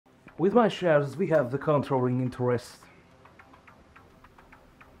With my shares, we have the controlling interest.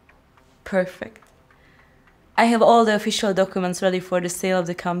 Perfect. I have all the official documents ready for the sale of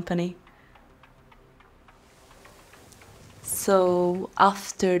the company. So,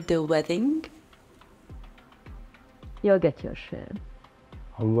 after the wedding, you'll get your share.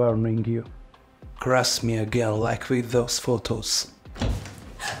 I'm warning you. Caress me again like with those photos.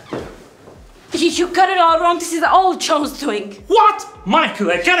 You got it all wrong. This is all John's doing. What? Michael,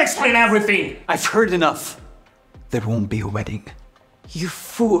 I can't explain everything. I've heard enough. There won't be a wedding. You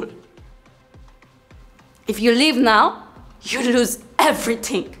fool. If you leave now, you lose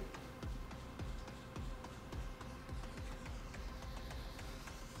everything.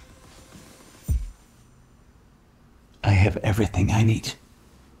 I have everything I need.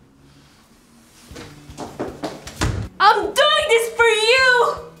 I'm doing this for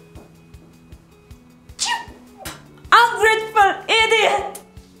you! You ungrateful idiot!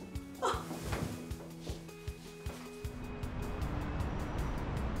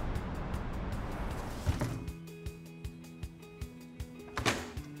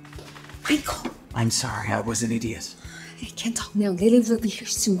 Michael, I'm sorry, I was an idiot. I can't talk now. Lily will be here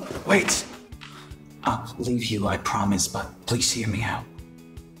soon. Wait! I'll leave you, I promise, but please hear me out.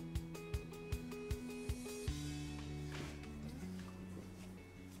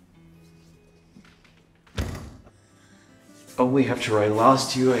 Only after I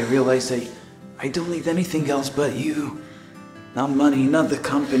lost you, I realized I don't need anything else but you. Not money, not the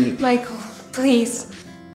company. Michael, please.